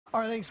All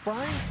right, thanks,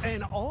 Brian.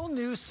 An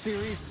all-new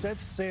series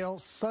sets sail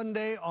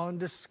Sunday on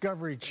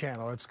Discovery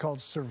Channel. It's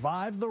called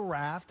Survive the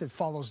Raft. It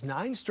follows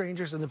 9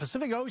 strangers in the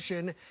Pacific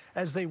Ocean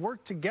as they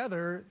work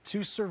together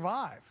to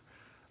survive.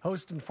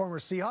 Host and former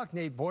Seahawk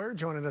Nate Boyer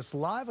joining us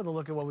live with a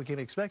look at what we can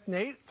expect.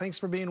 Nate, thanks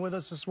for being with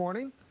us this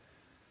morning.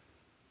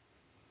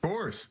 Of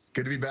course. It's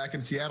good to be back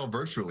in Seattle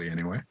virtually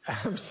anyway.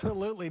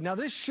 Absolutely. Now,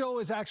 this show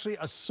is actually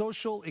a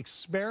social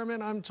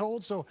experiment, I'm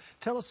told. So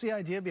tell us the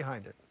idea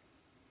behind it.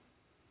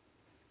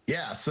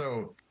 Yeah,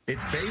 so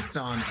it's based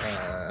on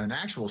an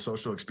actual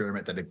social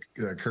experiment that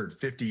occurred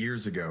 50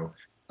 years ago.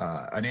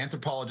 An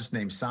anthropologist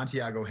named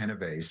Santiago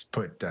Genovese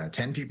put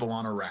 10 people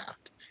on a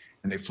raft,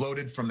 and they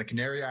floated from the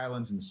Canary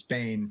Islands in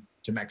Spain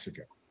to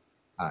Mexico.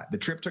 The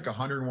trip took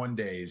 101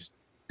 days,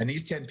 and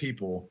these 10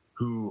 people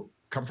who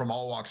come from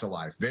all walks of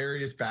life,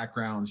 various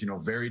backgrounds,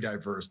 very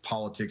diverse,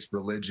 politics,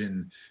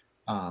 religion,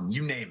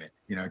 you name it,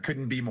 it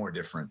couldn't be more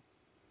different.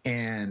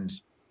 And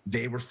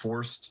they were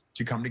forced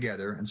to come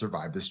together and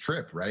survive this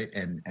trip, right?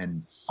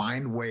 And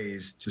find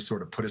ways to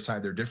sort of put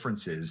aside their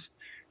differences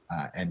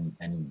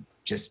and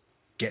just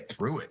get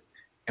through it.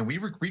 And we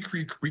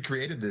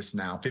recreated this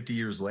now 50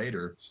 years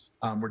later.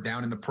 We're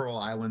down in the Pearl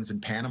Islands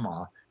in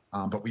Panama,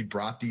 but we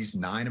brought these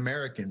 9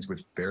 Americans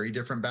with very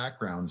different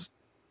backgrounds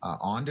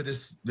onto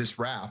this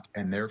raft,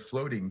 and they're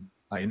floating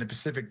in the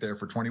Pacific there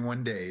for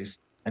 21 days.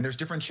 And there's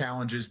different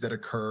challenges that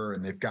occur,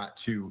 and they've got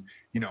to,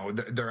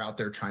 they're out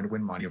there trying to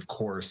win money, of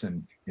course.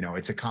 And,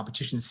 it's a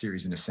competition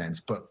series in a sense,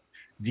 but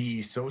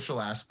the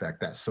social aspect,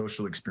 that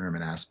social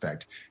experiment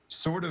aspect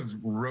sort of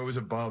rose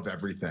above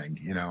everything,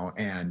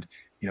 and,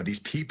 these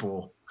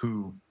people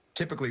who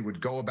typically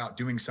would go about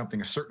doing something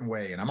a certain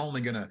way. And I'm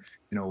only going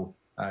to,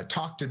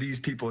 talk to these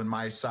people in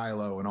my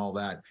silo and all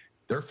that.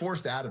 They're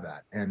forced out of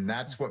that. And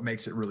that's what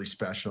makes it really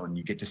special. And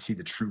you get to see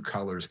the true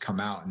colors come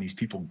out, and these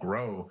people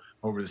grow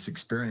over this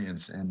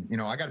experience. And,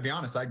 I got to be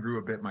honest, I grew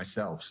a bit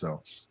myself.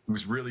 So it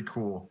was really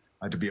cool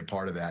to be a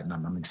part of that. And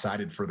I'm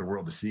excited for the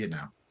world to see it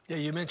now. Yeah,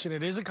 you mentioned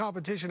it is a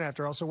competition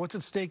after all. So what's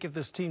at stake if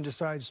this team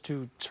decides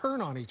to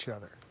turn on each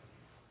other?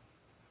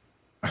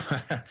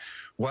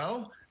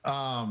 Well,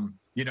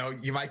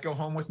 you might go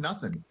home with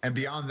nothing. And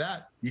beyond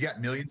that, you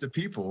got millions of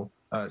people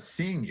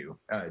seeing you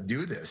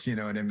do this, you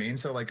know what I mean?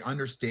 So like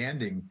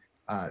understanding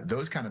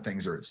those kind of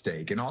things are at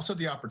stake, and also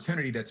the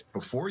opportunity that's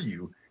before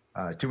you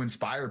to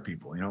inspire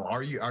people.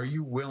 Are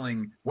you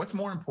willing? What's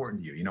more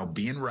important to you?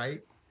 Being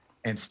right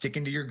and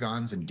sticking to your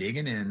guns and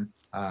digging in,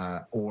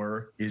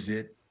 or is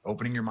it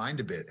opening your mind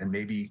a bit and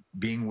maybe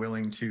being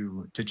willing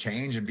to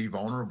change and be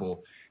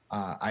vulnerable?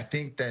 I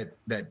think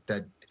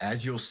that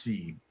as you'll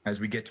see as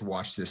we get to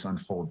watch this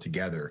unfold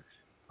together,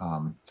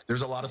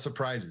 there's a lot of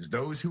surprises.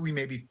 Those who we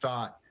maybe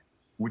thought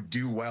would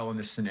do well in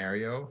this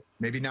scenario,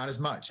 maybe not as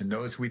much. And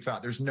those who we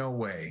thought there's no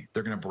way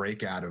they're going to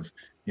break out of,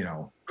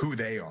 who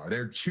they are.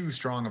 They're too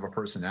strong of a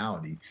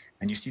personality,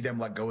 and you see them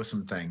let go of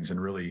some things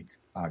and really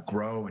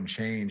grow and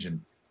change.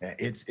 And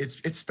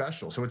it's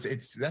special. So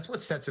that's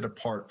what sets it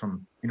apart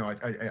from,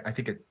 I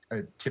think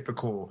a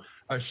typical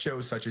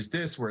show such as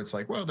this, where it's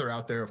like, well, they're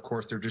out there, of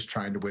course, they're just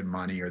trying to win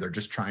money, or they're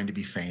just trying to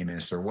be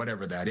famous, or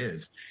whatever that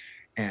is.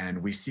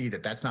 And we see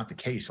that that's not the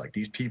case. Like,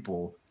 these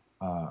people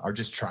are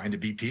just trying to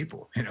be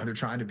people. They're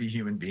trying to be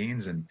human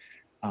beings, and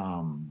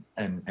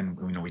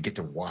we get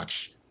to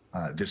watch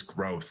this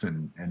growth,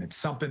 and it's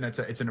something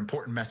it's an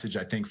important message,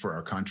 I think, for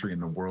our country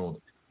and the world,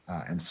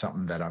 and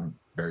something that I'm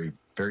very,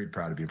 very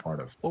proud to be a part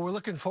of. Well, we're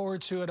looking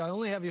forward to it. I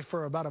only have you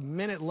for about a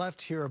minute left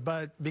here,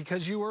 but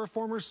because you were a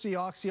former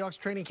Seahawks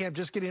training camp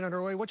just getting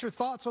underway, what's your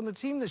thoughts on the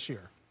team this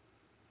year?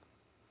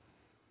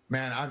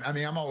 Man,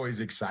 I'm always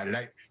excited.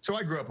 So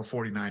I grew up a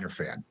 49er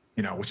fan,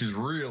 which is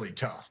really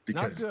tough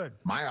because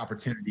my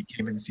opportunity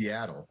came in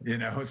Seattle,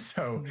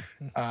 so,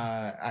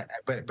 I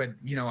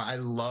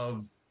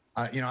love,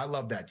 I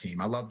love that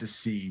team. I love to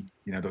see,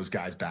 those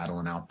guys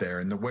battling out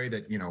there, and the way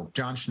that,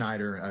 John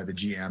Schneider, the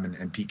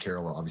GM, and Pete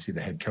Carroll, obviously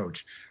the head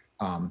coach,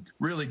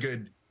 really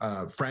good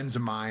friends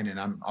of mine, and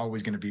I'm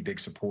always going to be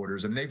big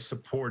supporters. And they've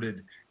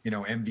supported,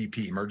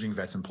 MVP, Emerging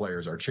Vets and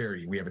Players, our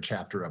charity. We have a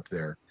chapter up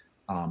there.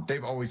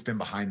 They've always been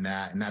behind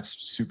that, and that's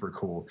super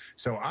cool.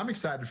 So I'm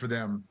excited for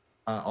them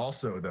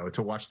also, though,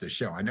 to watch this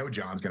show. I know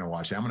John's going to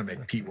watch it. I'm going to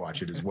make Pete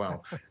watch it as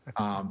well,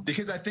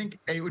 because I think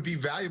it would be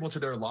valuable to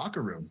their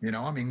locker room.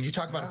 You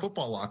talk about a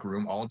football locker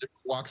room, all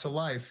different walks of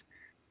life,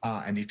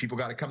 and these people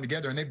got to come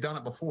together, and they've done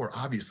it before,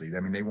 obviously.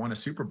 They won a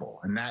Super Bowl,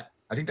 and I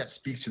think that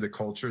speaks to the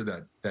culture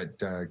that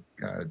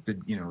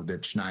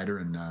Schneider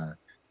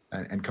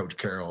and Coach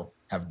Carroll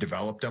have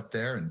developed up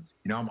there. And,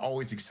 I'm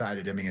always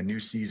excited. A new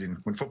season,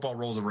 when football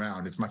rolls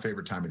around, it's my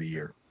favorite time of the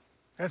year.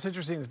 That's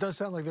interesting. It does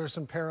sound like there's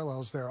some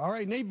parallels there. All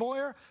right, Nate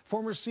Boyer,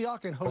 former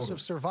Seahawk and host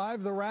of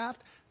Survive the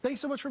Raft. Thanks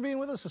so much for being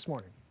with us this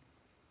morning.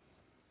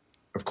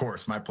 Of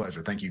course. My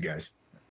pleasure. Thank you, guys.